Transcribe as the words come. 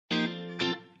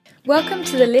Welcome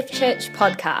to the Lift Church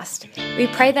podcast. We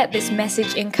pray that this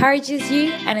message encourages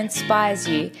you and inspires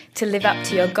you to live up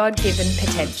to your God-given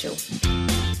potential.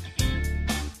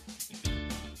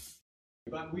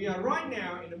 But we are right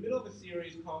now in the middle of a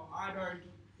series called I Don't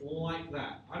Like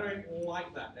That. I Don't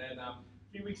Like That. And a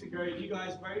few weeks ago, you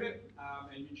guys voted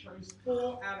and you chose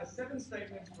 4 out of 7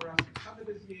 statements for us to cover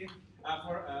this year,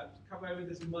 to cover over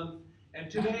this month.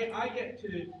 And today I get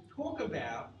to talk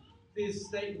about this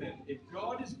statement. If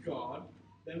God is God,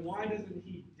 then why doesn't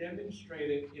he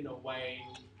demonstrate it in a way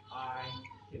I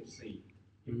can see?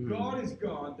 If God is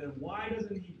God, then why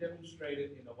doesn't he demonstrate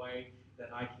it in a way that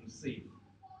I can see?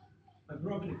 I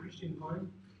grew up in a Christian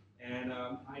home, and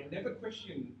I never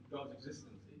questioned God's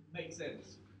existence. It made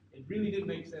sense. It really did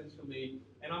make sense for me.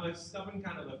 And I'm a stubborn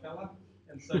kind of a fella,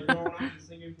 and so growing up in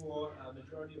Singapore,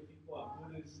 majority of people are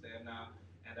Buddhist and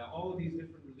all of these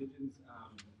different religions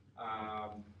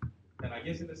that I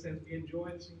guess in a sense we enjoy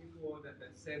in Singapore,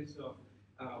 that sense of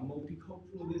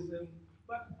multiculturalism.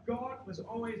 But God was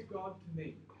always God to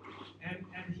me, and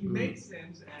he made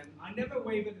sense, and I never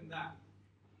wavered in that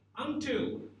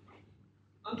until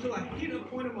I hit a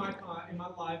point in my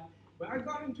life where I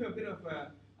got into a bit of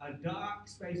a dark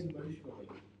space emotionally.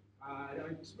 I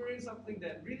experienced something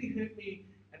that really hurt me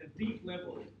at a deep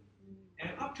level.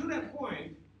 And up to that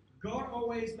point, God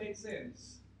always made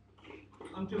sense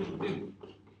until he didn't.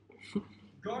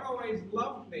 God always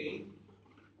loved me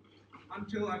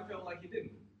until I felt like he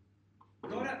didn't.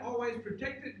 God had always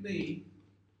protected me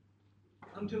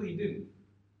until he didn't.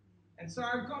 And so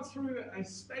I got through a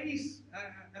phase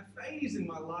in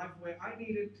my life where I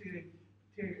needed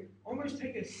to almost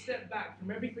take a step back from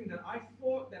everything that I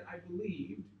thought that I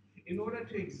believed in order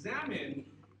to examine,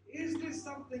 is this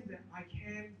something that I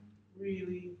can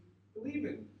really believe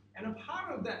in? And a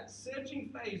part of that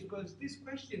searching phase was this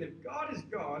question: if God is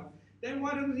God, then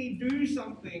why doesn't he do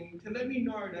something to let me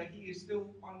know that he is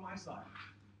still on my side?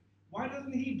 Why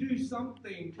doesn't he do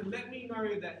something to let me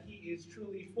know that he is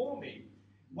truly for me?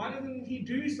 Why doesn't he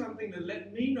do something to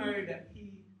let me know that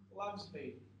he loves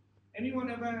me? Anyone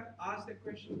ever asked that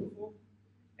question before?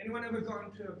 Anyone ever got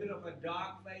into a bit of a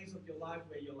dark phase of your life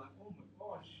where you're like, oh my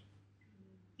gosh,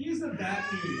 here's the bad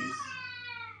news.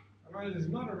 I know there's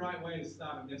not a right way to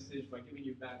start a message by giving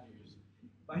you bad news.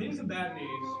 But here's the bad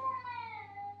news.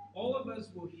 All of us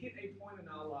will hit a point in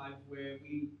our life where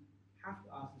we have to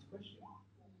ask this question.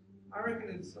 I reckon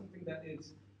it's something that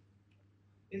it's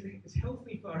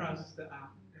healthy for us to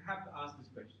have to ask this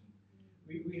question.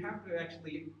 We have to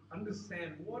actually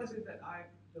understand, what is it that I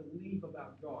believe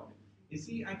about God? Is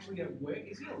he actually at work?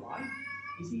 Is he alive?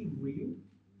 Is he real?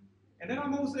 And then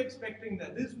I'm also expecting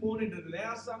that this morning that there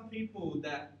are some people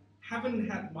that haven't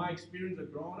had my experience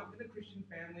of growing up in a Christian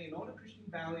family and all the Christian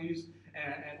values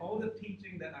and all the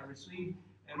teaching that I received.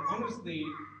 And honestly,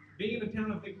 being in the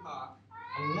town of Vic Park,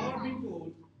 a lot of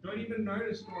people don't even know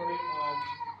the story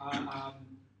of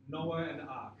Noah and the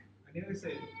Ark. I nearly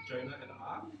said Jonah and the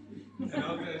Ark, and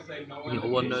I was going to say Noah and the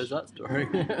No one fish. knows that story.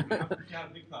 I'm from town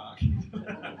of Vic Park.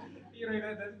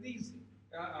 There's these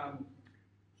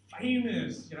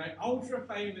famous, ultra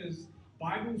famous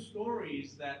Bible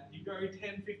stories that you go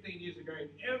 10, 15 years ago, and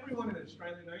everyone in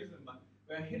Australia knows them, but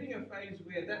we're hitting a phase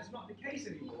where that's not the case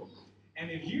anymore. And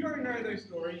if you don't know those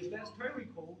stories, that's totally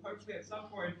cool. Hopefully at some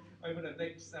point over the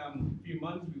next few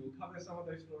months, we will cover some of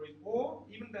those stories. Or,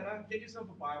 even better, get yourself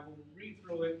a Bible, read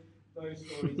through it. Those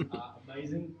stories are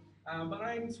amazing. But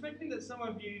I'm expecting that some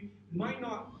of you might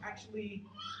not actually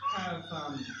have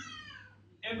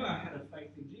ever had a faith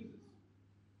in Jesus.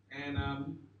 And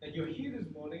that you're here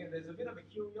this morning and there's a bit of a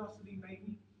curiosity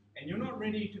maybe, and you're not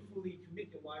ready to fully commit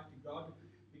your life to God,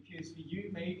 because for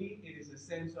you maybe it is a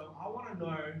sense of, I want to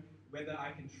know whether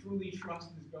I can truly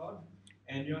trust this God,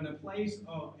 and you're in a place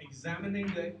of examining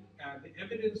the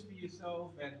evidence for yourself.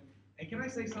 And can I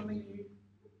say something to you?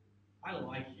 I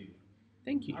like you.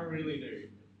 Thank you. I really do.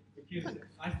 Because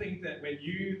I think that when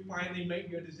you finally make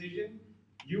your decision,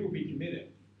 you will be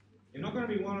committed. You're not going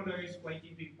to be one of those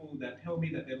flaky people that tell me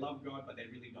that they love God, but they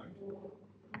really don't.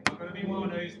 You're not going to be one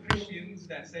of those Christians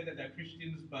that say that they're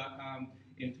Christians, but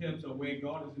in terms of where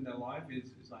God is in their life,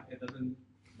 it's like it doesn't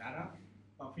matter.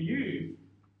 But for you,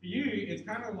 it's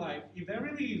kind of like, if there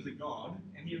really is a God,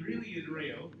 and he really is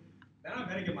real, then I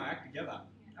better get my act together.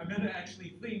 I better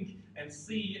actually think and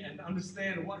see and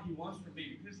understand what he wants from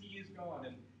me, because he is God.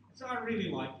 And so I really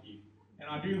like you. And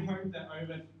I do hope that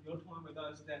over your time with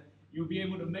us that you'll be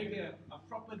able to make a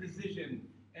proper decision.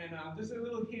 And just a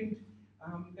little hint,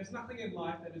 there's nothing in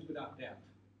life that is without doubt.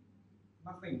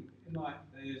 Nothing in life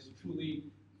that is truly,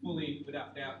 fully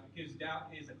without doubt, because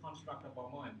doubt is a construct of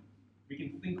our mind. We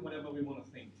can think whatever we want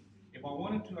to think. If I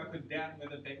wanted to, I could doubt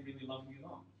whether they really love me or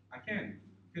not. I can,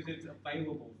 because it's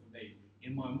available for me.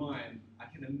 In my mind, I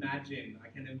can imagine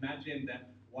that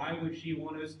why would she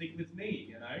want to stick with me,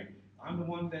 you know? I'm the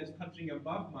one that's punching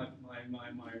above my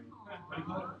what do you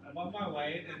call it? Above my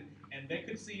weight, and they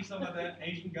could see some other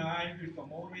Asian guy who's got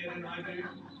more hair than I do,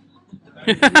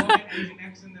 more Asian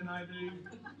accent than I do,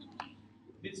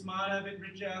 a bit smarter, a bit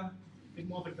richer, a bit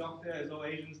more of a doctor, as all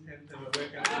Asians tend to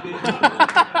work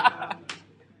out.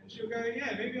 And she'll go,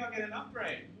 yeah, maybe I'll get an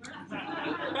upgrade.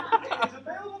 It's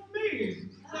available for me.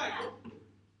 It's like,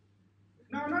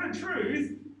 no, not a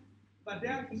truth, but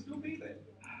doubt can still be there.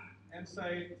 And so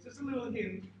it's just a little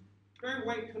hint. Don't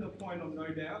wait to the point of no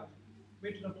doubt.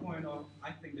 Wait to the point of,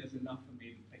 I think there's enough for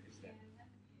me to take a step.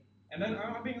 And then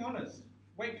I'm being honest.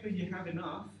 Wait till you have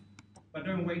enough, but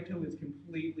don't wait till it's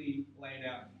completely laid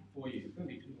out for you. It's going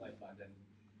to be too late by then.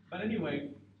 But anyway,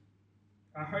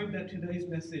 I hope that today's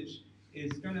message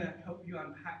is going to help you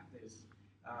unpack this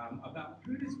about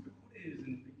who this God is,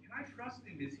 and can I trust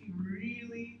Him? Is He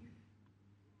really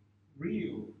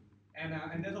real?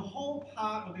 And there's a whole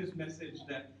part of this message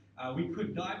that we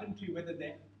could dive into, whether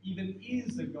there even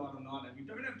is a God or not, and we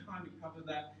don't have time to cover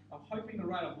that. I'm hoping to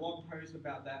write a blog post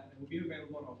about that. It will be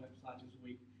available on our website this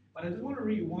week. But I just want to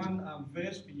read one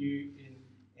verse for you in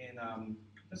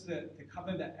just to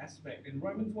cover that aspect. In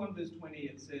Romans 1 verse 20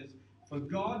 it says, "For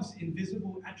God's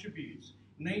invisible attributes,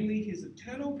 namely His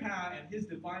eternal power and His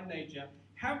divine nature,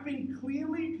 have been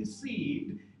clearly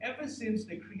perceived ever since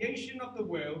the creation of the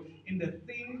world in the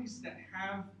things that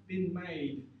have been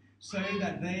made, so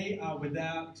that they are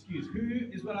without excuse."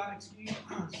 Who is without excuse?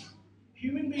 Us.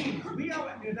 Human beings. We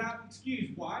are without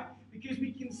excuse. Why? Because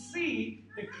we can see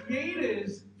the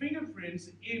Creator's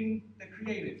fingerprints in the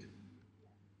created.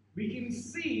 We can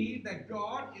see that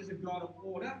God is a God of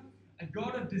order, a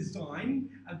God of design,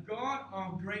 a God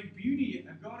of great beauty,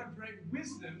 a God of great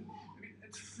wisdom.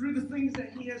 It's through the things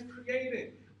that He has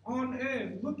created on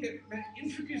earth. Look at the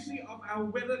intricacy of our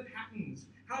weather patterns.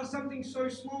 How something so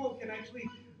small can actually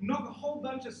knock a whole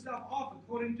bunch of stuff off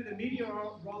according to the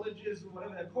meteorologists or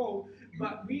whatever they're called.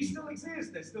 But we still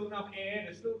exist. There's still enough air.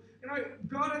 There's still,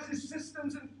 God has His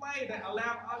systems in play that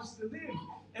allow us to live.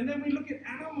 And then we look at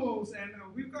animals, and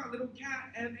we've got a little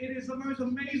cat, and it is the most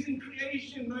amazing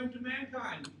creation known to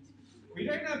mankind. We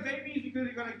don't have babies because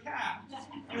we've got a cat.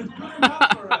 And it's good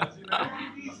enough for us,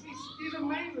 He's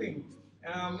amazing.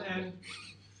 And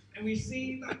we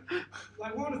see,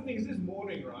 like one of the things this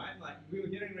morning, right? Like we were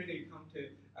getting ready to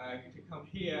come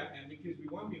here, and because we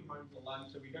won't be home for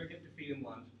lunch, so we don't get to feed him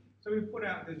lunch. So we put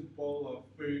out this bowl of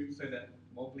food so that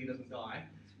Mowgli doesn't die.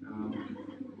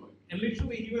 And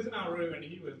literally, he was in our room and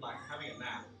he was like having a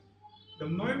nap. The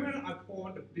moment I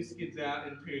poured the biscuits out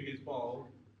into his bowl,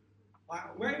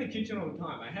 we're in the kitchen all the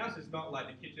time. My house is not like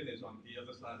the kitchen is on the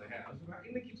other side of the house. We're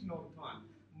in the kitchen all the time.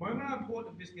 The moment I poured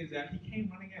the biscuits out, he came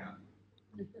running out.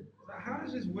 So how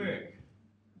does this work?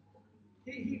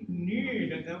 He knew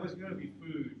that there was going to be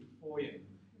food for him.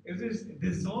 It was this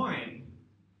design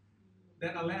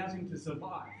that allows him to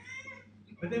survive.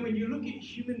 But then when you look at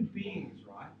human beings,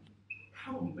 right?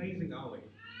 How amazing are we?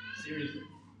 Seriously.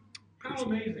 How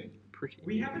amazing.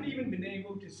 We haven't even been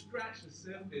able to scratch the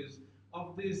surface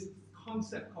of this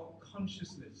concept called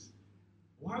consciousness.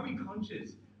 Why are we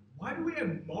conscious? Why do we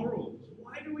have morals?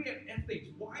 Why do we have ethics?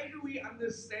 Why do we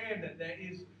understand that there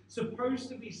is supposed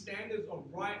to be standards of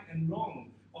right and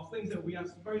wrong, of things that we are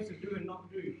supposed to do and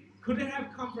not do? Could it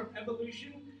have come from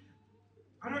evolution?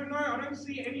 I don't know. I don't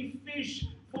see any fish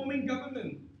forming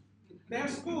government. They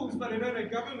have schools, but they don't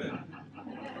have government.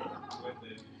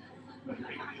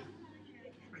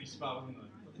 Pretty smart, isn't it?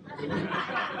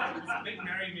 Nick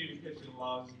married me because she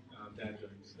loves dad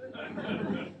jokes.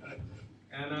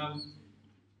 And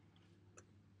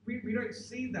we don't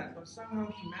see that, but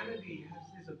somehow humanity has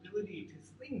this ability to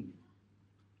think,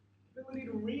 ability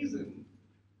to reason.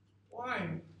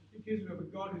 Why? Because we have a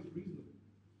God who's reasonable.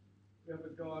 We have a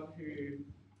God who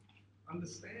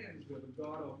understands. We have a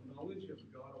God of knowledge. We have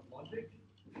a God of logic.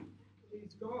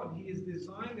 He's God. He has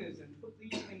designed us and put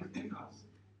these things in us.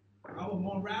 Our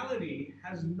morality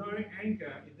has no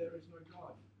anchor if there is no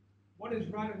God. What is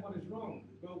right and what is wrong?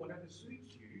 Well, whatever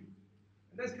suits you.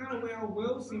 And that's kind of where our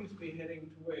world seems to be heading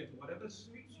towards. Whatever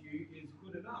suits you is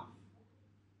good enough.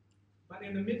 But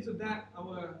in the midst of that,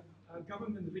 our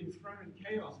government is being thrown in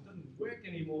chaos. It doesn't work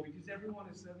anymore because everyone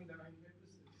is serving their own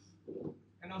purposes.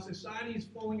 And our society is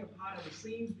falling apart at the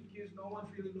seams because no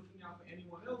one's really looking out for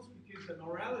anyone else, because the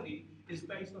morality is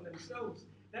based on themselves.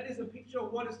 That is a picture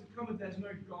of what is to come if there's no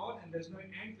God and there's no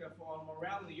anchor for our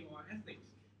morality or our ethics.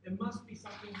 There must be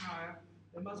something higher.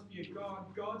 There must be a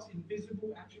God. God's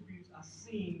invisible attributes are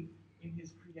seen in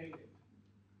his created?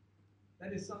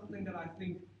 That is something that I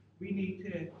think we need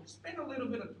to spend a little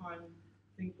bit of time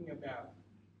thinking about.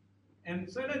 And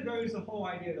so that goes the whole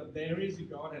idea that there is a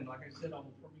God, and like I said, I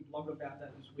will probably blog about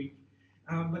that this week.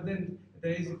 But then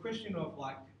there's a question of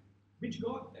like, which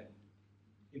God then?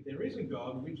 If there is a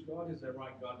God, which God is the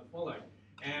right God to follow?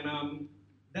 And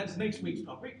that's next week's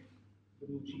topic. A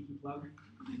little cheeky plug.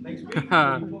 Next week,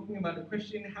 we'll be talking about the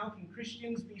question, how can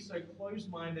Christians be so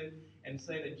close-minded and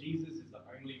say that Jesus is the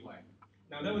only way?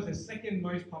 Now, that was the second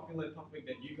most popular topic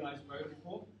that you guys voted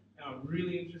for, and I'm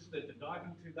really interested to dive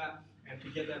into that and to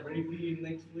get that ready for you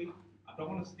next week. I don't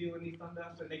want to steal any thunder,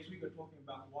 so next week we're talking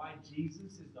about why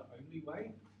Jesus is the only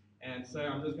way. And so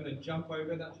I'm just going to jump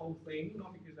over that whole thing,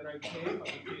 not because I don't care,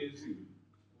 but because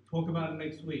we'll talk about it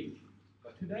next week.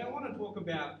 But today I want to talk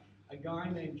about a guy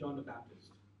named John the Baptist.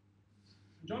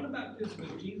 John the Baptist was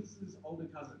Jesus' older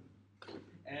cousin.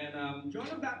 And John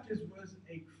the Baptist was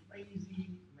a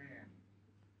crazy man.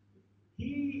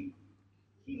 He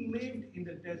lived in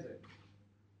the desert.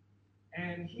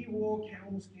 And he wore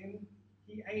camel skin.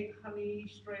 He ate honey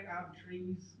straight out of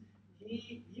trees.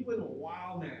 He was a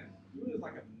wild man. He was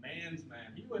like a man's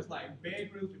man. He was like Bear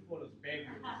Grylls before it was Bear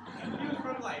Grylls. He was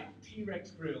from like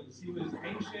T-Rex grills. He was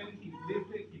ancient. He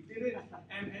lived it. He did it.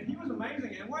 And he was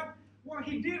amazing. And what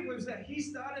he did was that he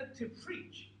started to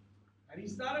preach. And he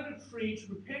started to preach,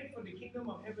 repent for the kingdom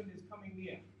of heaven is coming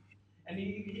near. And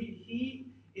he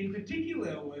in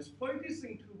particular was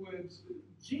focusing towards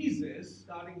Jesus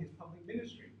starting his public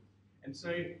ministry. And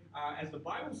so, as the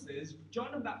Bible says, John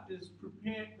the Baptist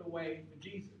prepared the way for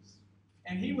Jesus.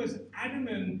 And he was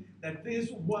adamant that this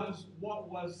was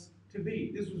what was to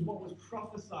be. This was what was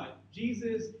prophesied.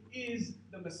 Jesus is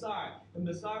the Messiah. The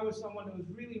Messiah was someone that was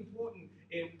really important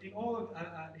in all of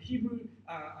Hebrew,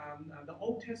 the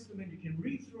Old Testament. You can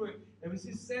read through it. There was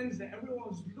this sense that everyone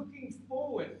was looking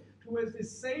forward towards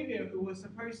this Savior who was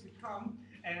supposed to come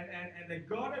and that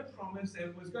God had promised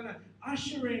and was going to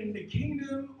usher in the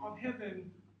kingdom of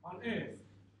heaven on earth.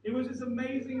 It was this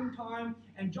amazing time.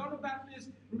 And John the Baptist,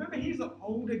 remember, he's an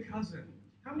older cousin.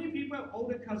 How many people have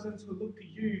older cousins who look to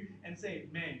you and say,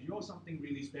 man, you're something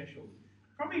really special?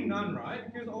 Probably none,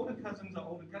 right? Because older cousins are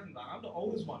older cousins. I'm the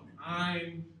oldest one.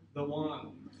 I'm the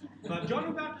one. But John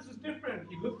the Baptist was different.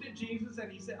 He looked at Jesus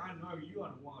and he said, I know you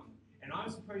are the one. And I'm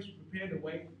supposed to prepare the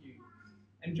way for you.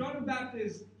 And John the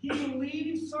Baptist, he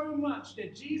believed so much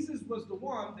that Jesus was the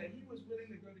one that he was willing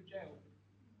to go to jail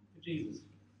for Jesus.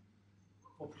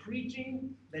 For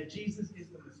preaching that Jesus is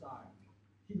the Messiah.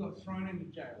 He got thrown into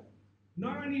jail.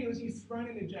 Not only was he thrown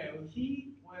into jail,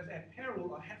 he was at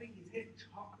peril of having his head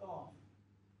chopped off.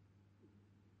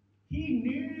 He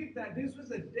knew that this was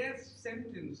a death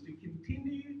sentence to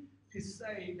continue to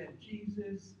say that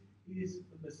Jesus is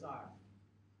the Messiah.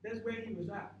 That's where he was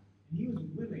at. And he was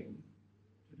willing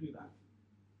to do that.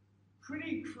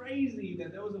 Pretty crazy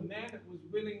that there was a man that was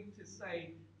willing to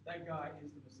say that guy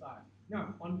is the Messiah.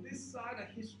 Now, on this side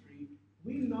of history,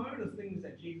 we know the things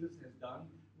that Jesus has done.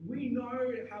 We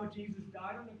know how Jesus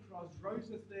died on the cross, rose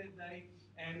the third day,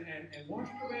 and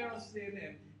washed away our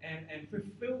sin and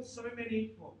fulfilled so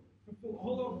many, fulfilled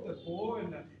all of the law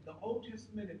and the Old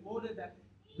Testament in order that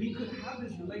we could have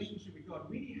this relationship with God.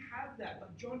 We have that,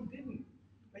 but John didn't.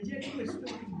 But yet he was still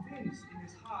convinced in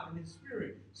his heart and his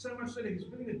spirit, so much so that he was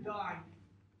willing to die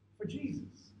for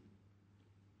Jesus.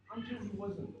 Until he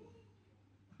wasn't.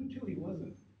 Until he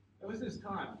wasn't. There was this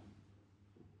time.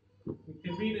 We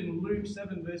can read in Luke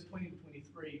 7, verse 20 to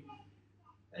 23,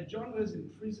 that John was in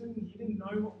prison. He didn't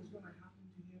know what was going to happen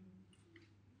to him.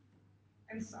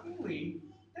 And suddenly,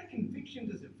 that conviction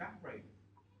just evaporated.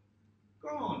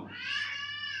 Gone.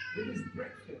 With his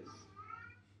breakfast.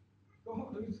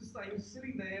 God, it was just like, he was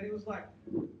sitting there and he was like,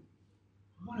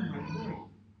 what am I doing?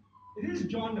 It is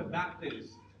John the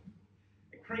Baptist,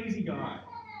 a crazy guy.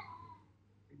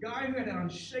 A guy who had an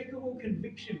unshakable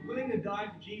conviction, willing to die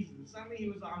for Jesus. And suddenly he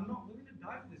was like, I'm not willing to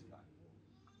die for this guy.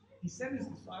 He sent his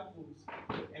disciples,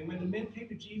 and when the men came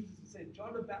to Jesus and said,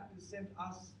 John the Baptist sent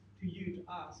us to you to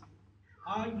ask,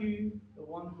 are you the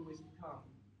one who is to come?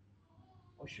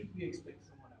 Or should we expect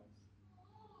someone else?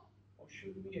 Or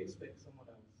should we expect someone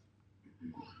else?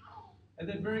 At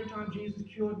that very time, Jesus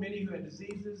cured many who had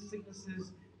diseases,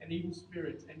 sicknesses, and evil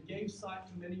spirits, and gave sight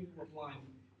to many who were blind.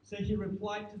 So he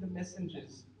replied to the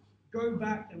messengers, go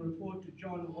back and report to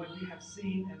John what you have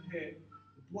seen and heard.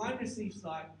 The blind receive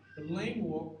sight, the lame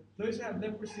walk, those who have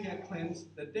leprosy are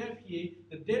cleansed, the deaf hear,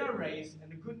 the dead are raised,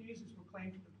 and the good news is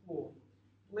proclaimed to the poor.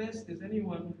 Blessed is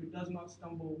anyone who does not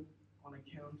stumble on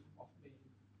account of me.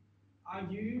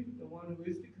 Are you the one who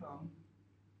is to come,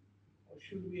 or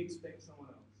should we expect someone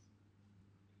else?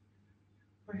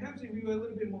 perhaps if we were a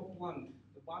little bit more blunt,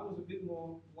 the Bible's a bit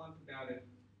more blunt about it,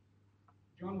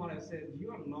 John might have said,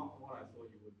 "You are not what I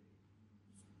thought you would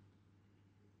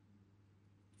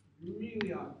be. You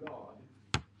really are God.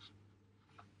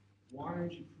 Why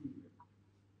don't you prove it?"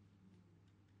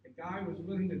 The guy was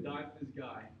willing to die for this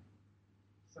guy.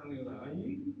 Suddenly was like, "Are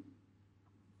you?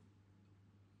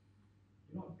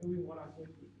 You're not doing what I thought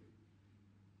you would do.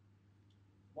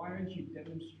 Why don't you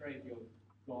demonstrate your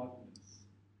godness,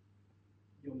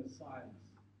 your messiahness?"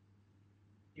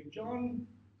 If John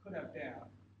could have doubt,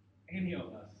 any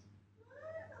of us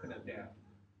could have doubt.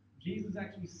 Jesus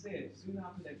actually said soon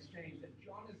after that exchange that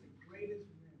John is the greatest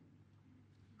man,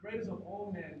 greatest of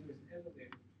all men who has ever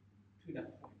lived to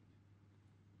that point.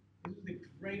 This was the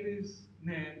greatest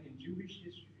man in Jewish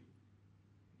history.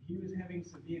 He was having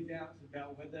severe doubts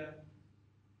about whether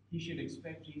he should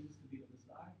expect Jesus to be the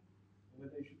Messiah or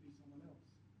whether it should be someone else.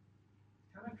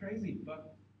 It's kind of crazy,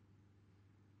 but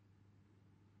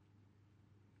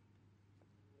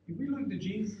if we look at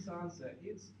Jesus' answer,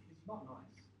 it's not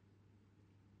nice.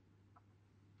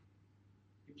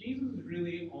 If Jesus is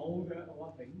really older or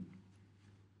loving,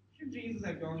 should Jesus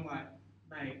have gone like,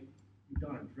 "Mate, you've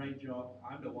done a great job,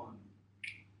 I'm the one.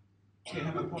 You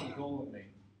have a pot of gold on me.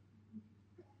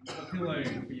 A pillow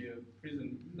for your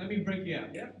prison. Let me break you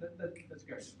out. Yeah, let's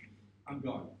go. I'm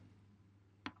God.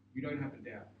 You don't have a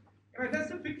doubt." Anyway, that's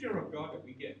the picture of God that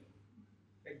we get.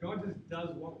 That God just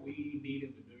does what we need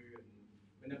him to do and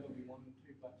whenever we want him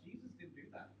to. But Jesus didn't do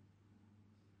that.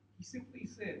 He simply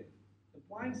said, the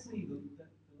blind see, the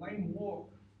lame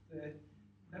walk, the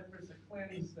lepers are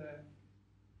cleansed,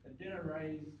 the dead are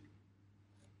raised,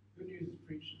 good news is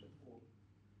preached to the poor.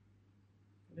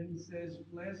 And then he says,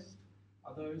 "Blessed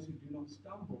are those who do not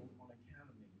stumble on account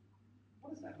of me."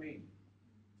 What does that mean?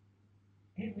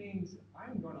 It means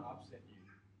I'm going to upset you.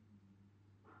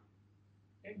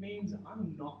 It means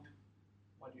I'm not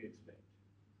what you expect.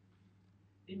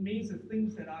 It means the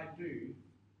things that I do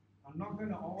are not going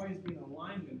to always be in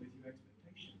alignment with your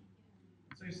expectation.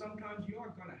 So sometimes you are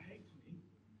going to hate me.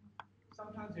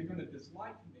 Sometimes you're going to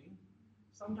dislike me.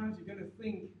 Sometimes you're going to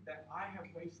think that I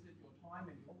have wasted your time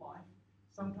and your life.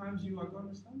 Sometimes you are going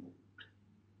to stumble.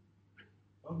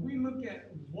 But if we look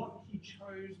at what he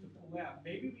chose to pull out,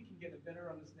 maybe we can get a better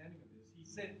understanding of this. He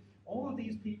said all of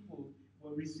these people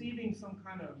were receiving some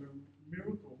kind of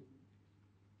miracle.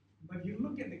 But if you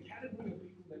look at the category of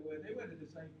people they were the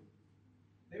disabled.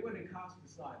 They were the cast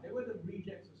aside. They were the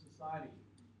rejects of society.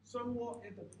 So what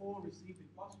if the poor receive the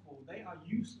gospel? They are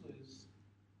useless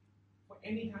for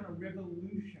any kind of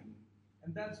revolution.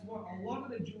 And that's what a lot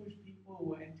of the Jewish people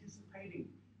were anticipating.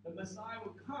 The Messiah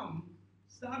would come,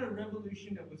 start a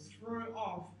revolution that would throw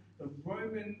off the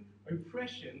Roman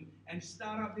oppression and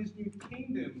start up this new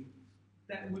kingdom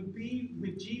that would be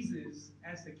with Jesus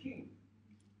as the king.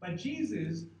 But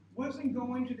Jesus wasn't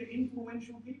going to the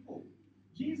influential people.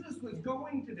 Jesus was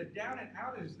going to the down and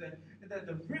outers, the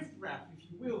riffraff,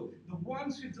 if you will, the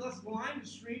ones who just lined the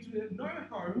streets with no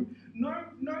home, no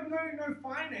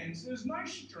finances, no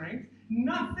strength,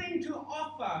 nothing to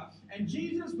offer. And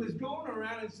Jesus was going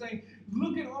around and saying,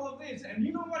 "Look at all of this." And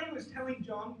you know what he was telling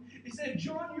John? He said,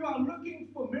 "John, you are looking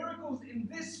for miracles in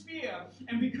this sphere.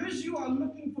 And because you are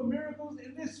looking for miracles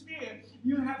in this sphere,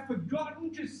 you have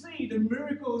forgotten to see the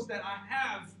miracles that I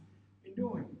have been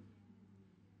doing.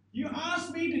 You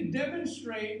asked me to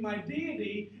demonstrate my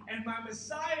deity and my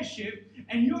messiahship,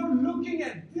 and you're looking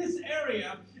at this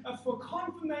area for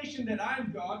confirmation that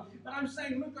I'm God, but I'm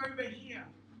saying, look over here."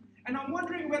 And I'm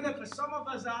wondering whether for some of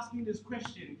us asking this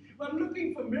question, we're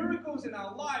looking for miracles in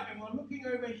our life and we're looking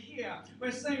over here.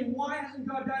 We're saying, why hasn't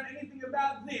God done anything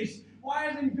about this? Why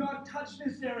hasn't God touched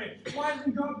this area? Why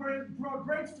hasn't God brought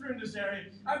breakthrough in this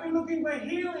area? I've been looking for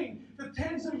healing for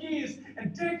tens of years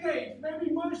and decades,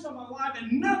 maybe most of my life,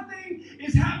 and nothing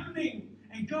is happening.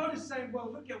 And God is saying, well,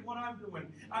 look at what I'm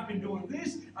doing. I've been doing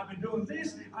this, I've been doing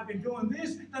this, I've been doing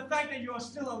this. The fact that you are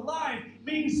still alive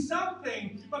means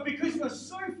something. But because you're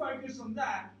so focused on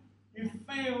that, you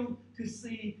failed to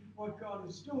see what God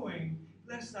is doing.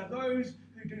 Blessed are those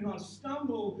who do not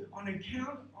stumble on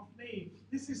account of me.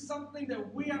 This is something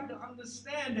that we have to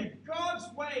understand, that God's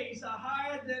ways are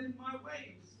higher than my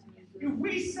ways. If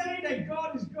we say that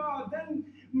God is God, then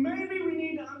maybe we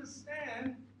need to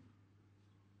understand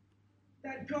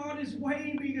that God is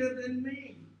way bigger than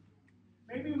me.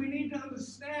 Maybe we need to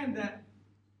understand that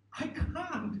I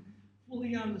can't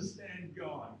fully understand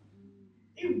God.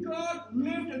 If God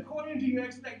lived according to your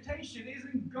expectation,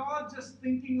 isn't God just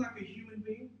thinking like a human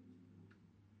being?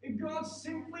 If God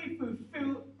simply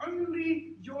fulfilled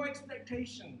only your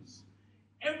expectations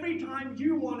every time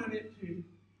you wanted it to,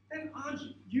 then aren't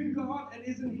you God and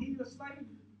isn't he your slave?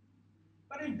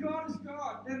 But if God is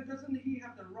God, then doesn't He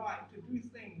have the right to do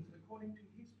things according to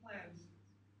His plans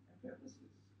and purposes?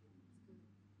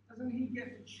 Doesn't He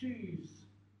get to choose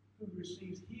who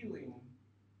receives healing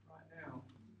right now?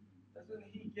 Doesn't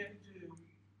He get to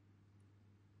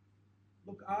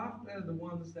look after the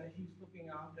ones that He's looking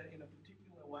after in a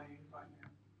particular way right now?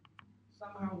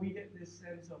 Somehow we get this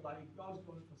sense of like, if God's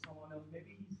doing it for someone else,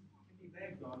 maybe He can be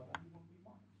their God, but He won't be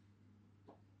mine.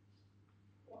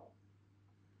 Well,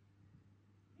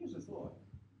 here's a thought.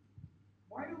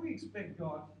 Why do we expect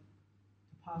God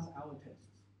to pass our tests?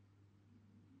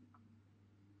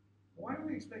 Why do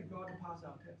we expect God to pass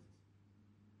our tests?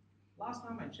 Last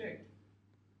time I checked,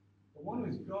 the one who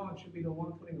is God should be the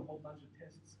one putting a whole bunch of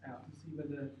tests out to see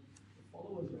whether the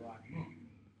followers are right or not.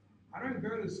 I don't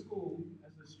go to school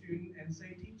as a student and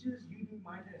say, teachers, you do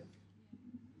my test.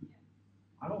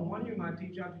 I don't want you my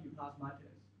teacher until you pass my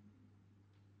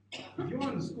test. If you're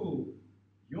in the school,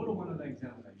 you're the one of the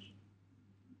examination.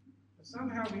 But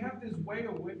somehow we have this way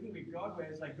of working with God where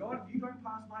it's like, God, if you don't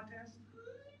pass my test,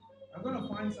 I'm going to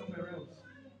find somewhere else.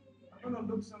 I'm going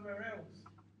to look somewhere else.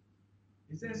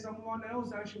 Is there someone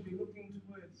else I should be looking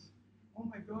towards? Oh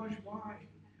my gosh, why?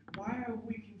 Why are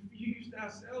we confused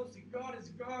ourselves? If God is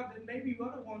God, then maybe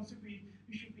we're the ones who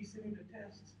should be sitting the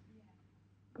test.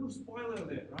 A little spoiler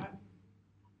alert, right?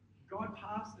 God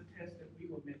passed the test that we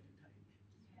were meant to take,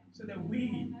 so that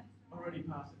we already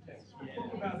passed the test. We'll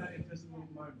talk about that in just a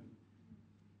little moment.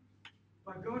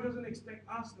 But God doesn't expect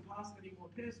us to pass any more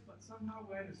tests, but somehow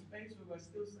we're in a space where we're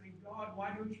still saying, God,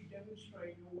 why don't you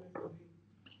demonstrate your worth to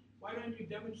me? Why don't you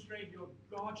demonstrate your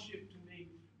Godship to me?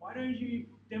 Why don't you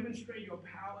demonstrate your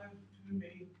power to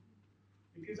me?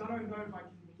 Because I don't know if I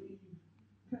can believe.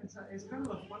 It's kind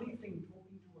of a funny thing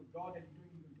talking to a God that you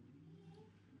don't even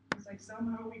believe. It's like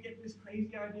somehow we get this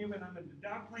crazy idea when I'm in the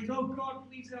dark place, oh God,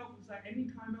 please help. It's like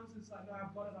anytime else, it's like, no,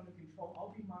 I've got it under control.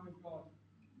 I'll be mine with God.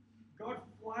 God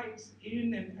flights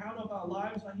in and out of our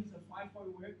lives like He's a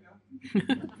FIFO worker.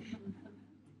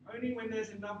 Only when there's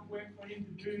enough work for Him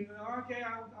to do. Okay,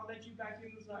 I'll let you back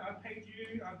in. It's like, I paid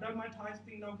you. I've done my tithe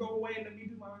thing. Now go away and let me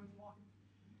do my own life.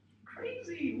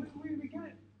 Crazy. We get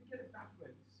it. We get it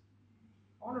backwards.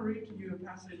 I want to read to you a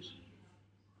passage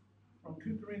from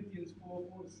 2 Corinthians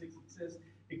 4:4-6. It says,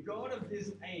 the God of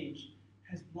this age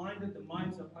has blinded the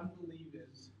minds of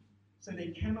unbelievers, so they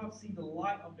cannot see the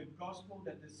light of the gospel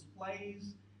that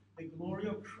displays the glory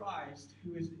of Christ,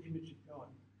 who is the image of God.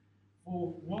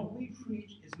 For what we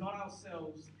preach is not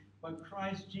ourselves, but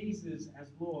Christ Jesus as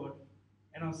Lord,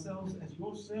 and ourselves as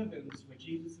your servants for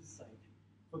Jesus' sake.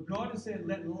 For God has said,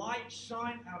 let light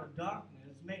shine out of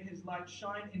darkness, made His light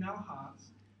shine in our hearts,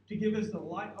 to give us the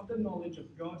light of the knowledge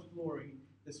of God's glory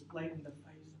displayed in the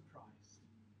face of Christ.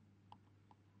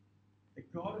 The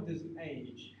God of this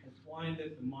age has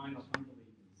blinded the mind of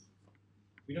unbelievers.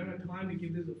 We don't have time to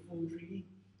give this a full treaty,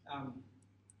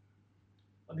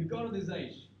 but the God of this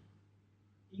age,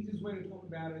 easiest way to talk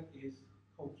about it is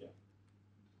culture.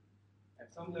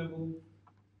 At some level,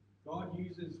 God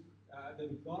uses the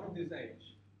God of this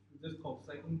age, who's just called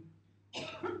Satan,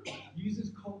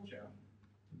 uses culture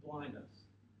to blind us.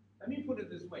 Let me put it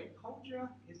this way. Culture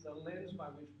is the lens by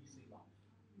which we see life.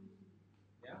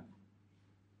 Yeah?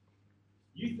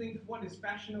 You think what is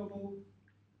fashionable,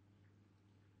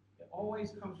 it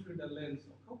always comes through the lens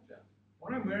of culture.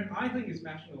 What I'm wearing, I think is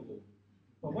fashionable.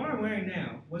 But what I'm wearing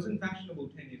now wasn't fashionable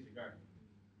 10 years ago.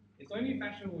 It's only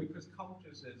fashionable because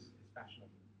culture says it's fashionable.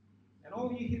 And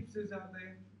all you hipsters out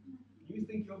there, you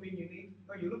think you're being unique?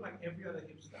 No, you look like every other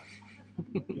hipster.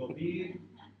 Your beard,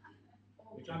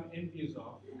 which I'm envious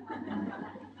of.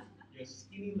 Your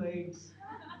skinny legs,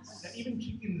 that even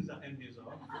chickens are envious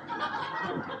of.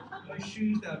 Your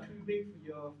shoes that are too big for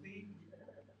your feet.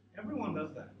 Everyone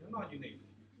does that. You're not unique.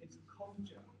 It's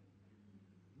culture.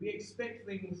 We expect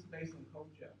things based on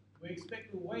culture. We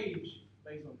expect a wage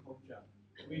based on culture.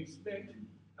 We expect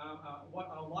what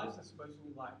our lives are supposed to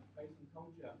look like based on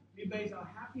culture. We base our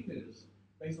happiness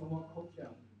based on what culture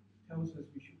tells us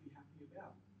we should be happy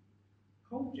about.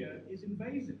 Culture is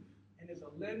invasive and is a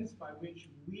lens by which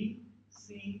we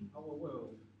see our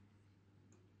world.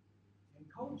 And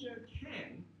culture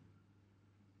can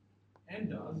and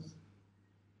does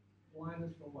blind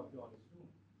us from what God is doing.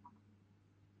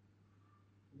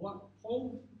 What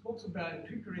Paul talks about in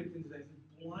 2 Corinthians is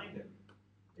blinded.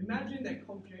 Imagine that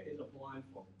culture is a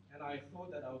blindfold. And I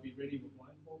thought that I would be ready with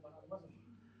blindfold, but I wasn't.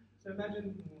 So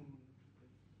imagine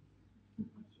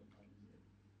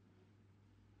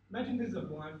this is a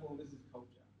blindfold, this is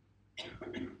culture.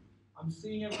 I'm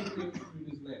seeing everything through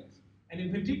this lens. And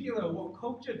in particular, what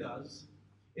culture does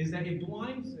is that it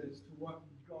blinds us to what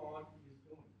God is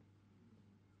doing.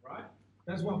 Right?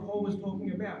 That's what Paul was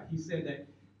talking about. He said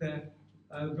that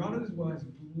God has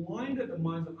blinded the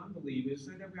minds of unbelievers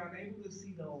so that we are unable to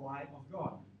see the light of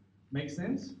God. Make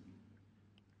sense?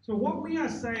 So what we are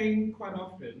saying quite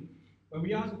often, when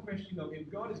we ask the question of if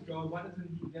God is God, why doesn't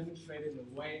he demonstrate it in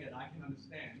a way that I can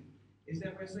understand, is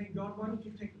that we're saying, God, why don't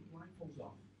you take the blindfolds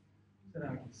off so that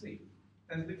I can see?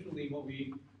 That's literally what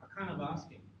we are kind of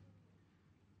asking.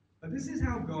 But this is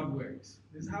how God works.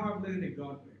 This is how I've learned that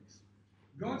God works.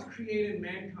 God's created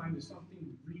mankind with something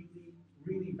really,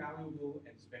 really valuable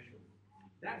and special.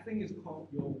 That thing is called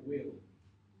your will.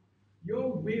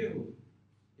 Your will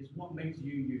is what makes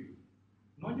you you.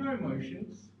 Not your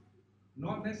emotions,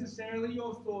 not necessarily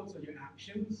your thoughts or your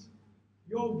actions.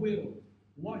 Your will,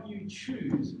 what you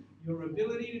choose, your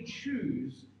ability to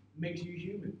choose makes you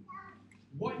human.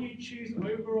 What you choose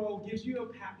overall gives you a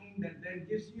pattern that then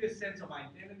gives you a sense of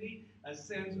identity, a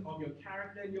sense of your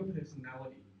character and your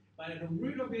personality. But at the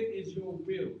root of it is your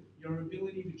will, your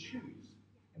ability to choose.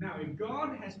 And now, if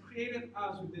God has created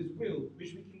us with his will,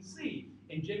 which we can see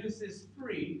in Genesis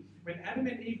 3, when Adam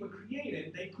and Eve were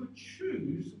created, they could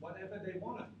choose whatever they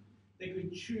wanted. They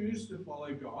could choose to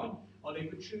follow God, or they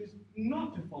could choose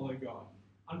not to follow God.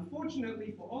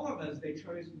 Unfortunately for all of us, they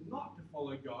chose not to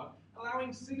follow God,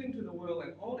 allowing sin into the world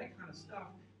and all that kind of stuff.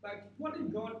 But what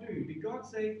did God do? Did God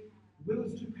say, will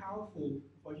is too powerful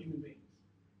for human beings?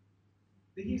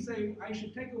 Did he say, I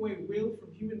should take away will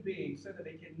from human beings so that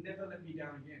they can never let me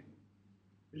down again?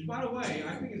 Which, by the way,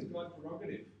 I think is God's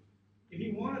prerogative. If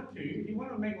he wanted to, if he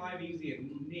wanted to make life easy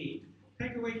and neat,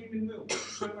 take away human will.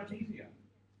 It's so much easier.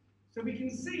 So we can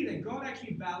see that God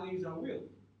actually values our will.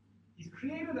 He's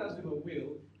created us with a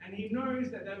will, and he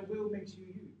knows that that will makes you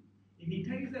you. If he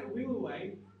takes that will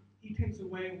away, he takes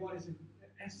away what is in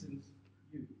essence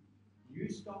you. You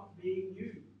stop being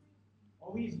you.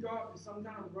 All he's got is some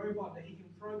kind of robot that he can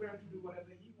program to do whatever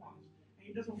he wants. And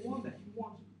he doesn't want that. He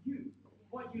wants you.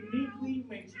 What uniquely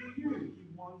makes you you. He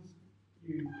wants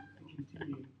you to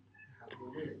continue to have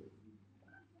your will.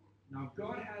 Now, if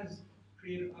God has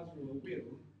created us with a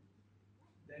will,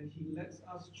 then he lets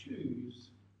us choose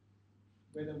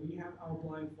whether we have our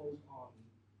blindfolds on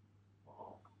or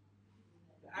off.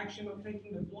 The action of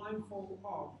taking the blindfold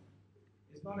off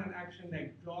is not an action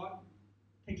that God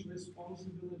takes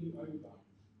responsibility over.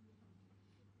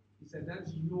 He said,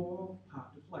 that's your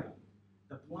part to play.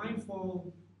 The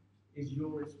blindfold is your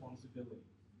responsibility.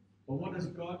 But what does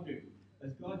God do?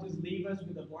 Does God just leave us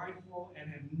with a blindfold and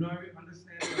have no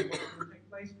understanding of what's going to take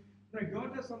place? No,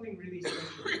 God does something really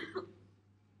special.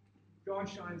 God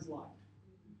shines light.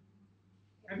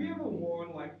 Have you ever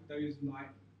worn like those night,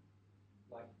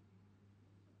 like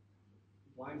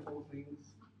blindfold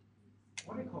things?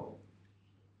 What are they called?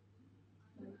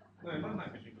 No, not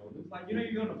night vision goggles. It's like, you know,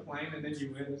 you go on a plane and then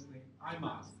you wear this thing, eye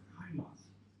mask. Eye mask.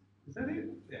 Is that it?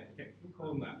 Yeah, okay, we'll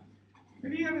call them that.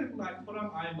 Have you ever like put on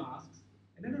eye masks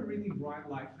and then a really bright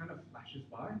light kind of flashes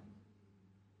by?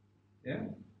 Yeah?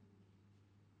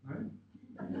 No?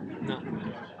 No.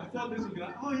 I thought this would be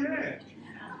like, oh yeah.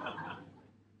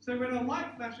 So when a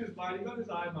light flashes by, you've got this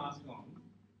eye mask on,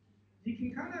 you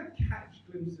can kind of catch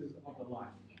glimpses of the light.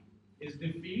 It's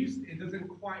diffused, it doesn't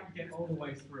quite get all the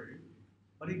way through,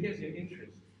 but it gets your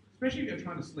interest, especially if you're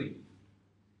trying to sleep.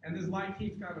 And this light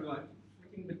keeps kind of like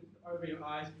flicking over your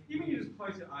eyes. Even you just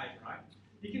close your eyes, right?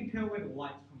 You can tell where the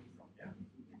light's coming from, yeah?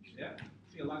 Yeah?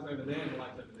 See, the light's over there and the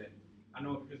light's over there. I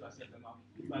know it because I set them up.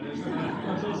 But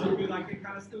it's also because I can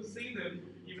kind of still see them,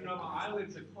 even though my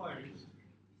eyelids are closed.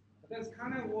 But that's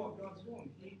kind of what God's doing.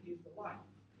 He is the light.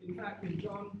 In fact, in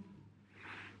John,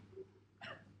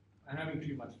 I'm having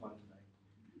too much fun today.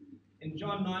 In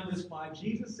John 9, verse 5,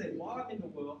 Jesus said, while I'm in the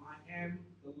world, I am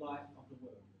the light of the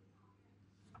world.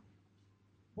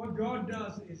 What God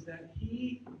does is that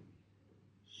he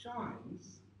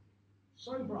shines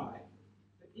so bright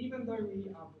that even though we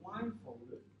are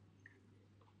blindfolded,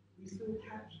 we still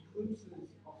catch glimpses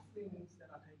of things that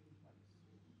are taking place.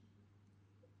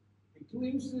 The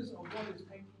glimpses of what is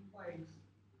taking place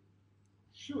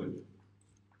should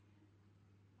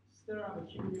stir up a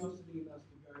curiosity in us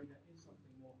to go, there is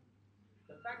something more.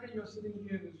 The fact that you're sitting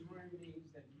here in this room means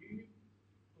that you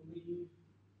believe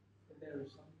that there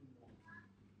is something more.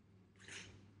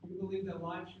 You believe that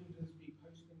life shouldn't just be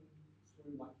coasting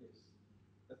through like this.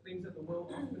 The things that the world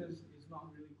offers is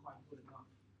not really quite good enough.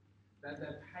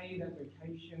 That pay, that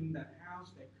vacation, that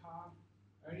house, that car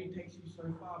only takes you so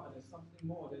far, but there's something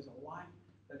more. There's a light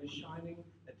that is shining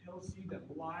that tells you that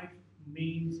life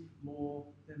means more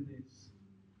than this.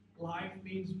 Life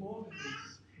means more than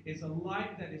this. It's a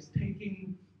light that is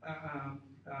taking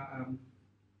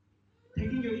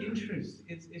your interest.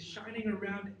 It's shining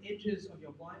around the edges of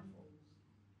your blindfolds.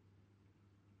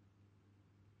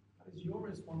 it's your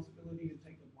responsibility to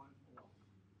take the blindfold off.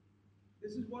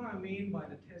 This is what I mean by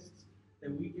the tests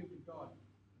that we give to God.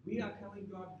 We are telling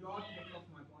God, God, take off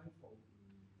my blindfold.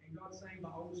 And God's saying,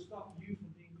 but I will stop you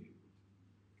from being you.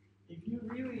 If you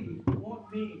really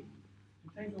want me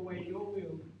to take away your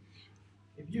will,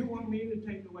 if you want me to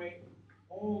take away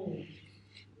all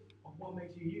of what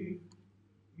makes you you,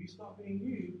 you stop being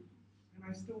you, and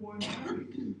I still won't have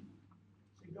you.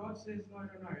 So God says, no,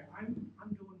 I'm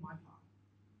doing my part.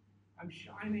 I'm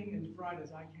shining as bright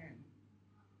as I can.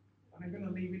 And I'm going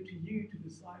to leave it to you to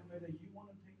decide whether you want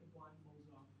to take the blindfolds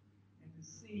off and to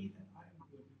see that I am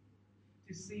good,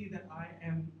 to see that I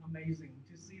am amazing,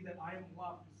 to see that I am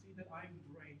loved, to see that I am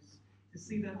grace, to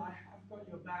see that I have got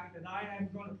your back, that I am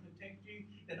going to protect you,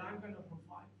 that I'm going to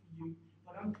provide for you.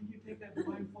 But until you take that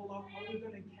blindfold off, all you're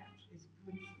going to catch is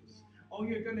glimpses. All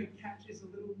you're going to catch is a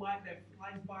little light that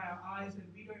flies by our eyes and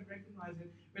we don't recognize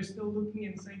it. We're still looking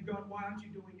and saying, God, why aren't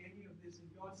you doing any of this? And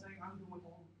God's saying, I'm doing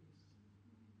all of this.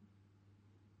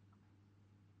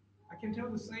 I can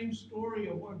tell the same story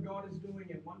of what God is doing,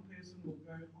 and one person will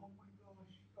go, oh my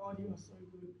gosh, God, you are so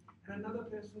good. And another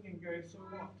person can go, so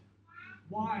what?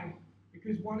 Why?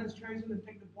 Because one has chosen to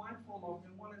take the blindfold off,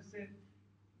 and one has said,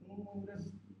 what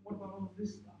about all of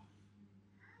this stuff?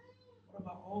 What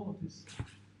about all of this stuff?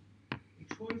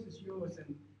 The choice is yours,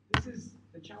 and this is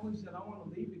the challenge that I want to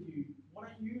leave with you. What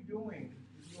are you doing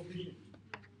with your vision?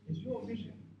 Is your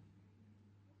vision.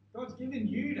 God's given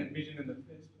you that vision in the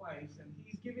first place, and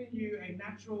He's given you a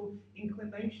natural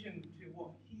inclination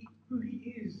to who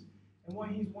He is and what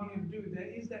He's wanting to do. There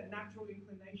is that natural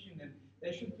inclination, and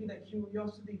there should be that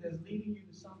curiosity that's leading you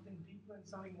to something deeper and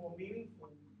something more meaningful,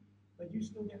 but you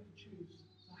still get to choose.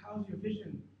 So how's your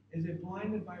vision? Is it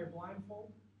blinded by a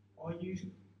blindfold, or are you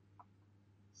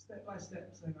step by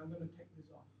step saying, I'm going to take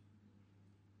this off?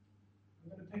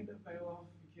 I'm going to take the veil off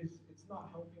because it's not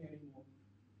helping anymore.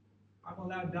 I've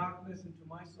allowed darkness into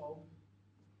my soul.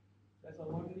 There's a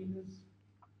loneliness,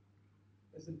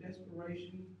 there's a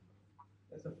desperation,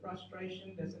 there's a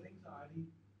frustration, there's an anxiety,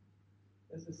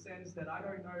 there's a sense that I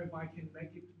don't know if I can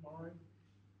make it tomorrow.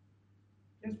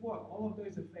 Guess what? All of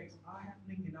those effects are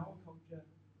happening in our culture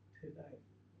today.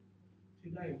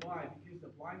 Today. Why? Because the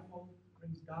blindfold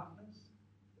brings darkness,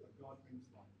 but God brings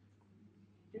light.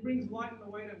 He brings light in a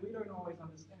way that we don't always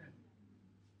understand.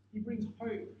 He brings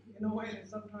hope in a way that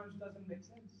sometimes doesn't make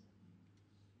sense.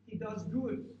 He does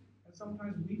good, and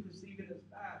sometimes we perceive it as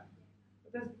bad.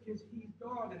 But that's because He's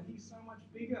God, and He's so much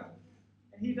bigger.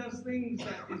 And He does things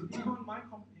that is beyond my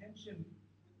comprehension.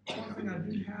 One thing I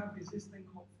do have is this thing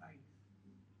called faith.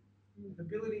 The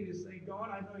ability to say, God,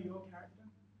 I know your character.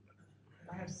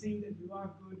 I have seen that you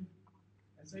are good.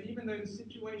 And so even though the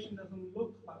situation doesn't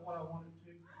look like what I want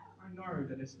it to, I know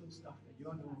that there's still stuff that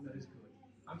you're doing that is good.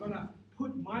 I'm going to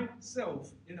put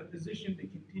myself in a position to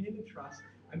continue to trust.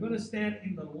 I'm going to stand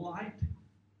in the light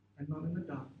and not in the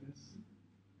darkness.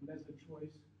 And that's the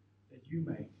choice that you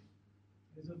make.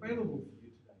 It's available for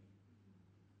you today.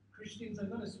 Christians, I'm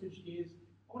going to switch gears.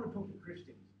 I want to talk to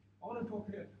Christians. I want to talk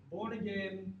to born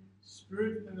again,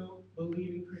 Spirit-filled,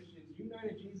 believing Christians. You know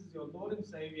that Jesus is your Lord and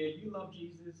Savior. You love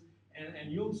Jesus.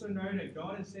 And you also know that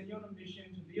God has sent you on a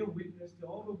mission to be a witness to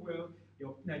all the world.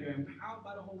 You're empowered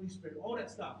by the Holy Spirit, all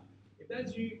that stuff. If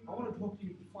that's you, I want to talk to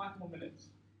you for 5 more minutes.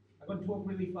 I'm going to talk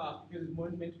really fast because it's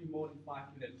meant to be more than 5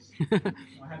 minutes.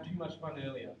 I had too much fun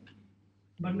earlier.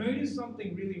 But notice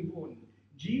something really important.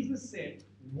 Jesus said,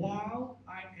 while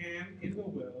I am in the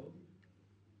world,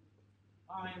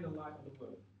 I am the light of the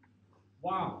world.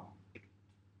 Wow.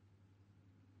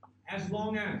 As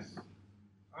long as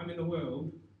I'm in the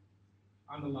world,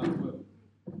 I'm the light of the world.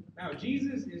 Now,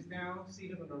 Jesus is now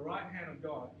seated on the right hand of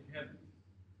God in heaven.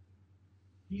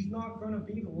 He's not going to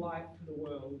be the light to the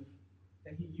world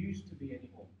that He used to be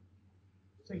anymore.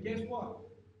 So guess what?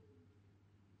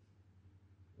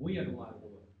 We are the light of the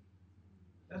world.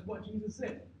 That's what Jesus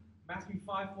said. Matthew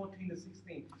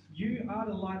 5:14-16. You are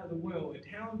the light of the world. A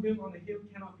town built on a hill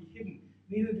cannot be hidden.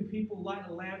 Neither do people light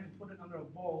a lamp and put it under a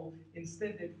bowl.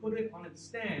 Instead, they put it on its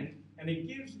stand, and it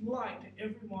gives light to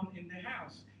everyone in the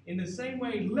house. In the same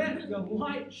way, let your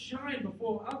light shine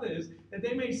before others, that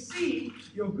they may see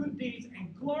your good deeds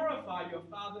and glorify your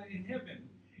Father in heaven.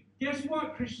 Guess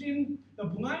what, Christian? The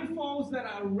blindfolds that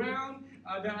are around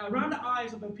the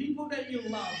eyes of the people that you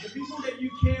love, the people that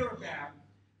you care about,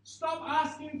 stop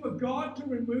asking for God to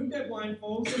remove their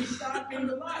blindfolds and start being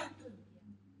the light.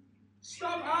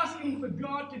 Stop asking for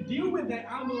God to deal with their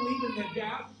unbelief and their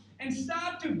doubt and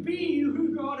start to be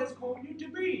who God has called you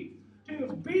to be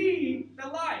the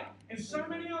light. And so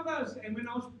many of us, and when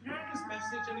I was preparing this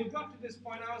message and it got to this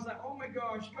point, I was like, oh my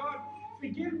gosh, God,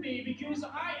 forgive me because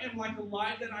I am like a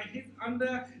light that I hid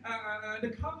under the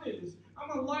covers.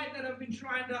 I'm a light that I've been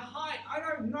trying to hide. I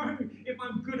don't know if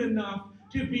I'm good enough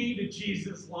to be the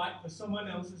Jesus light for someone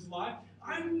else's life.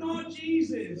 I'm not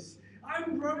Jesus.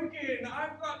 I'm broken.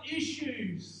 I've got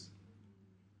issues.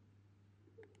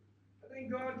 But then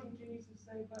God continues to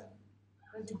say, but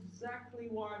that's exactly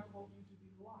why I called you to be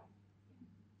the light.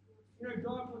 You know,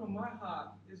 God put on my heart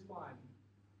this line.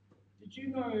 Did you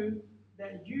know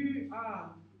that you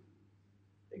are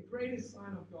the greatest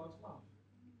sign of God's love?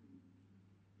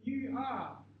 You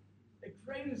are the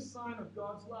greatest sign of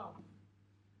God's love.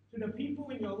 To the people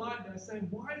in your life that are saying,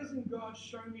 why doesn't God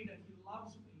show me that He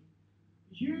loves me?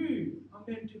 You are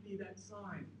meant to be that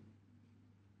sign.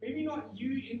 Maybe not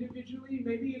you individually,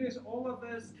 maybe it is all of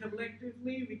us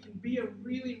collectively. We can be a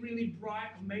really, really bright,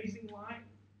 amazing light,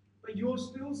 but you're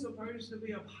still supposed to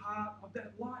be a part of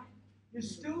that light. You're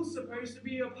still supposed to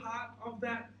be a part of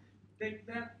that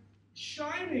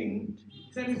shining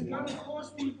that is going to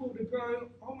cause people to go,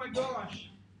 oh my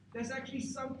gosh, there's actually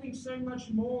something so much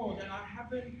more that I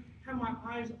haven't had my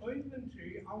eyes open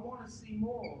to. I want to see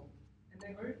more. And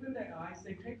they open their eyes,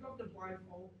 they take off the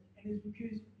blindfold, and it's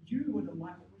because you were the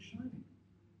light that was shining.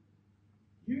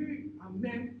 You are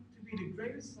meant to be the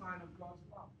greatest sign of God's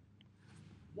love.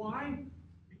 Why?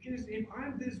 Because if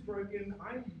I'm this broken,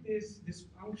 I'm this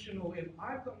dysfunctional, if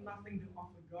I've got nothing to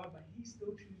offer God, but He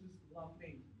still chooses to love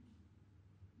me,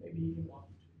 maybe He can love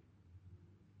you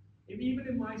too. If even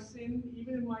in my sin,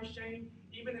 even in my shame,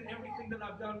 even in everything that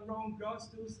I've done wrong, God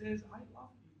still says, I love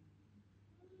you.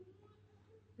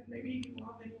 And maybe He can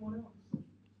love anyone else.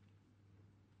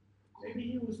 Maybe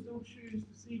He will still choose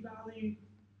to see value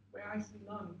where I see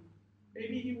none.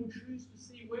 Maybe He will choose to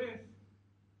see worth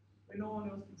where no one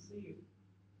else can see it.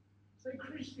 Say,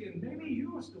 Christian, maybe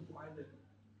you are still blinded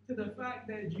to the fact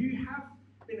that you have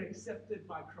been accepted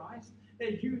by Christ,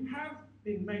 that you have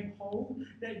been made whole,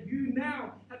 that you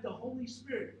now have the Holy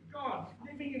Spirit, God,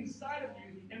 living inside of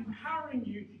you, empowering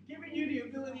you, giving you the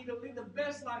ability to live the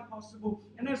best life possible.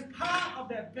 And as part of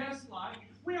that best life,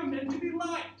 we are meant to be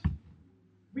light.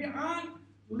 We aren't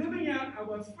living out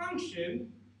our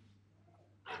function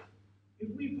if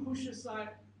we push aside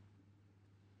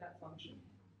that function.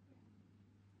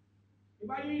 If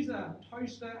I use a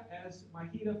toaster as my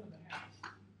heater for the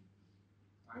house,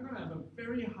 I'm going to have a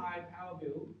very high power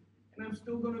bill, and I'm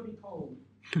still going to be cold.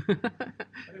 But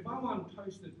if I want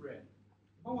toasted bread,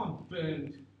 if I want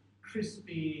burnt,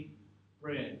 crispy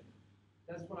bread,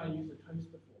 that's what I use a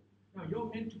toaster for. Now,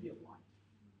 you're meant to be a light.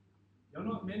 You're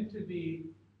not meant to be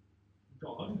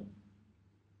God.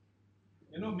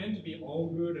 You're not meant to be all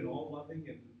good and all loving,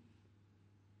 and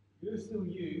you're still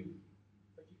you,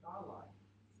 but you are light.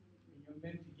 And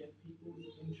you're meant to get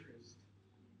people's interest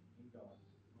in God.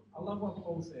 I love what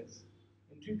Paul says.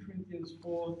 In 2 Corinthians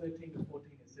 4:13-14,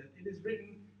 it says, it is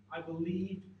written, I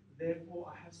believed,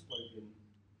 therefore I have spoken.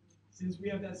 Since we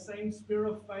have that same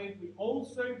spirit of faith, we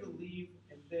also believe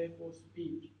and therefore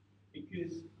speak,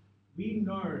 because we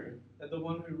know that the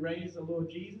one who raised the Lord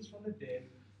Jesus from the dead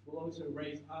will also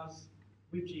raise us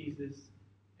with Jesus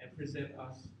and present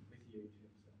us with you to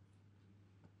Himself.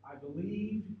 I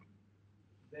believe,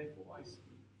 therefore I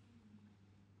speak.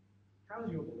 How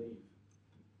does your believe?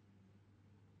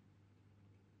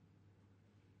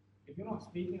 If you're not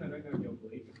speaking, I don't know if you're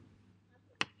believing.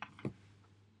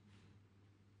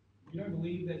 If you don't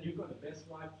believe that you've got the best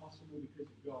life possible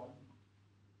because of God,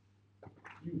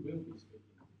 you will be speaking.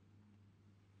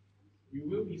 You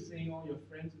will be seeing all your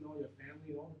friends and all your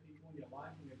family and all the people in your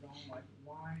life, and you're going like,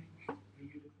 why are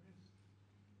you depressed?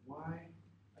 Why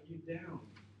are you down?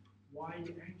 Why are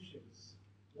you anxious?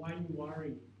 Why are you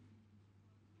worried?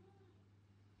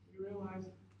 You realize,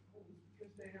 oh, it's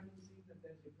because they haven't seen that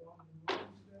there's a God who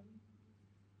loves them,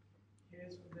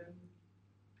 cares for them,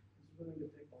 is willing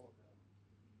to take all of that.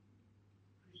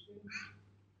 Christian,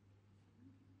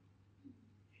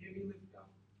 heavy lift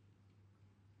up.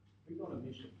 We've got a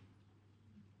mission.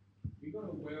 We've got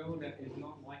a world that is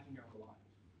not liking our light.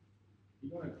 We've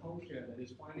got a culture that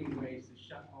is finding ways to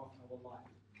shut off our light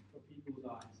for people's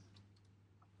eyes.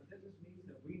 But that just means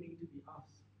that we need to be us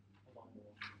a lot more.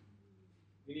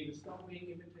 We need to stop being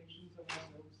imitations of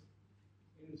ourselves.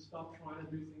 We need to stop trying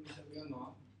to do things that we are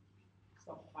not.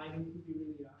 Stop hiding who we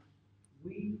really are.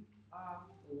 We are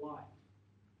the light.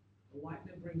 The light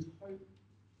that brings hope.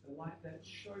 The light that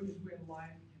shows where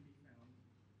light can be found.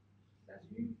 That's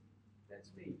you. That's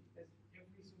me. That's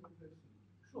every single person.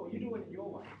 Sure, you do it in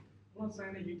your way. I'm not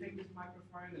saying that you take this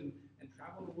microphone and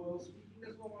travel the world speaking.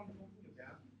 That's what I'm talking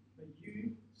about. But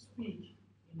you speak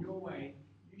in your way.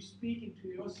 You speak into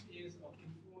your spheres of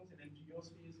influence and into your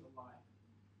spheres of life.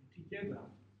 And together,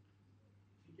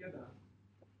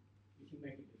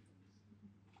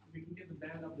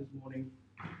 this morning.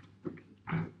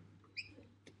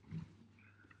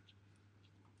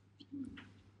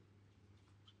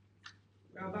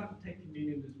 We're about to take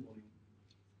communion this morning.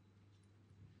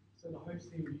 So the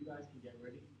host team, you guys can get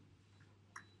ready.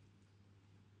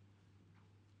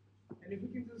 And if we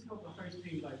can just help the host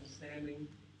team by just standing,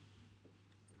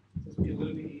 just be a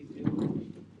little bit easier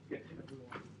to get to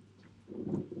everyone.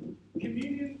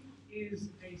 Communion is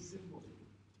a symbol.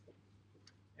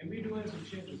 And we do it as a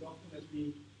church as often as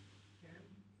we can.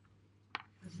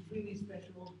 This is really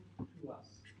special to us.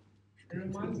 It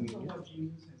reminds us of what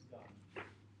Jesus has done.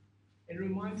 It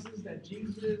reminds us that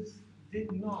Jesus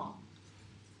did not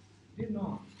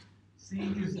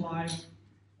see his life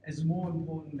as more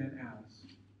important than ours.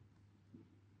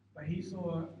 But he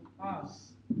saw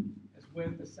us as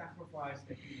worth the sacrifice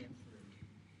that he went through.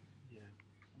 Yeah.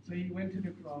 So he went to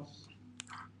the cross.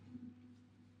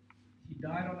 He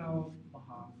died on our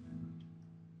behalf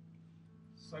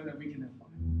so that we can have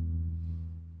life.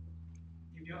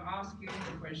 If you're asking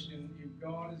the question, if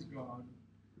God is God,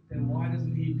 then why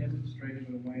doesn't he demonstrate it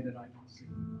in a way that I can see?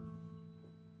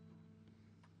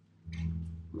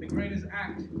 The greatest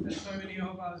act that so many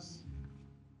of us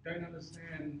don't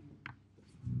understand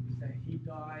is that he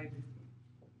died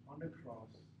on the cross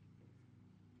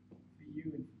for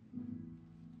you and for me.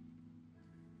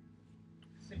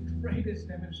 It's the greatest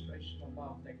demonstration of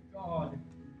love, that God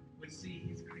would see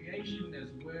his creation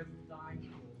as worth dying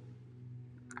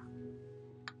for,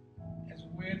 as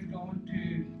worth going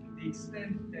to the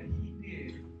extent that he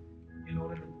did in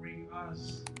order to bring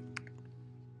us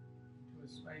into a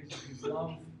space of his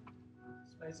love, a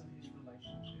space of his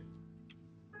relationship.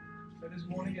 So this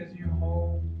morning, as you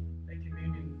hold the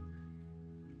communion,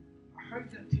 I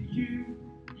hope that to you,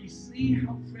 you see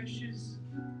how precious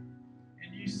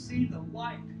and you see the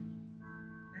light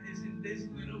that is in this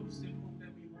little symbol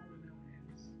that we hold in our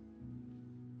hands.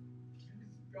 And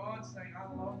it's God saying, I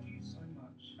love you so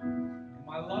much. And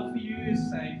my love for you is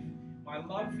safe. My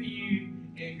love for you,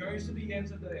 it goes to the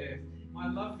ends of the earth. My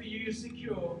love for you is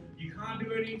secure. You can't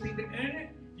do anything to earn it.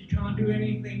 You can't do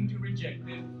anything to reject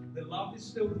it. The love is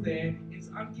still there. It's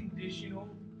unconditional.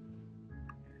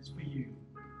 And it's for you.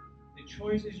 The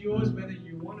choice is yours whether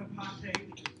you want to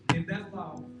partake in that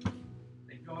love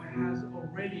that God has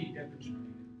already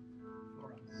demonstrated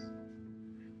for us.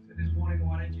 So this morning,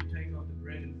 why don't you take off the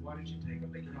bread and why don't you take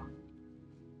off the cup?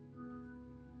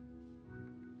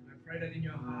 And I pray that in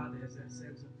your heart there's that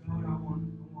sense of, God, I want to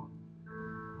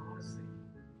see you.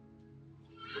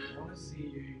 I want to see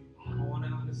you. I want to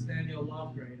understand your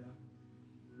love greater.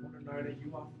 I want to know that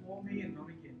you are for me and not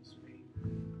against me. I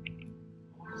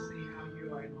want to see how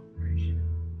you are in operation.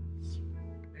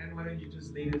 And why don't you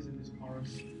just lead us in this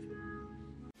chorus?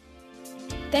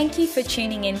 Thank you for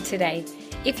tuning in today.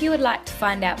 If you would like to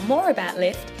find out more about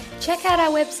Lift, check out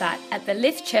our website at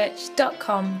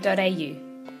theliftchurch.com.au.